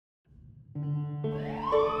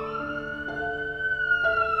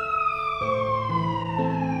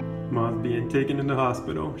being taken in the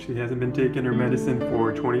hospital. She hasn't been taking her medicine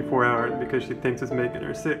for 24 hours because she thinks it's making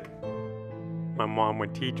her sick. My mom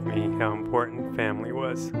would teach me how important family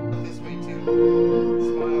was. This way too.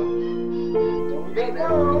 Smile. Then we got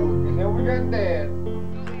mom, and then we got dad.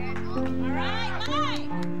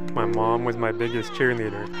 My mom was my biggest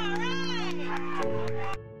cheerleader.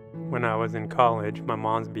 When I was in college, my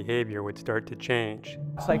mom's behavior would start to change.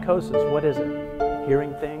 Psychosis, what is it?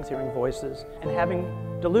 Hearing things, hearing voices, and having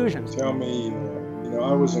delusions. Tell me,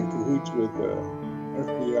 I was in cahoots with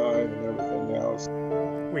FBI and everything else.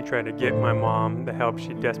 We tried to get my mom the help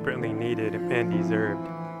she desperately needed and deserved.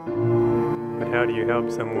 But how do you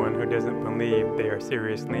help someone who doesn't believe they are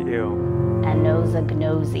seriously ill?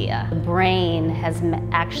 Anosognosia. The brain has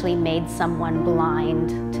actually made someone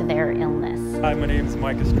blind to their illness. Hi, my name is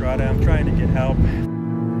Mike Estrada. I'm trying to get help.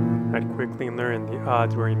 I'd quickly learned the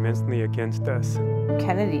odds were immensely against us.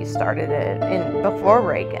 Kennedy started it before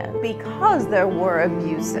Reagan because there were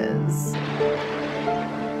abuses.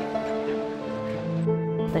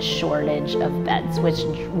 The shortage of beds,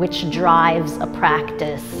 which drives a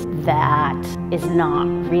practice that is not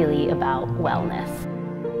really about wellness.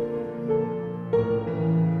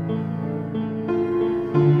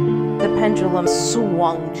 The pendulum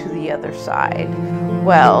swung to the other side.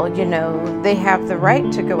 Well, they have the right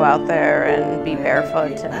to go out there and be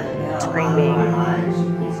barefoot and screaming.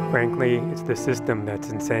 Frankly, it's the system that's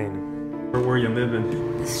insane. Where were you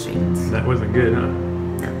living? The streets. That wasn't good, huh?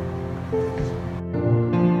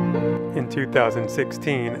 In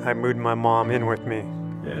 2016, I moved my mom in with me.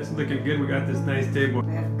 Yeah, it's looking good. We got this nice table.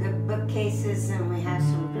 We have good bookcases and we have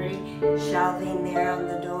some pretty shelving there on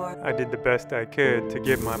the door. I did the best I could to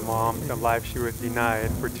give my mom the life she was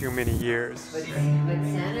denied for too many years. But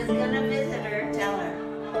Santa's gonna visit her. Tell her.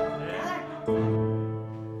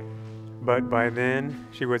 But by then,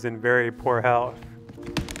 she was in very poor health,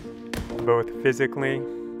 both physically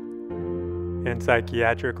and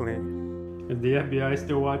psychiatrically. Is the FBI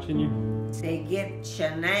still watching you? They get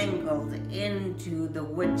shenangled into the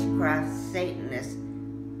witchcraft Satanist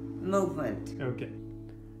movement. Okay.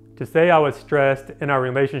 To say I was stressed and our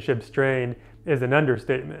relationship strained is an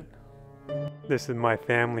understatement. This is my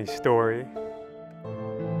family story.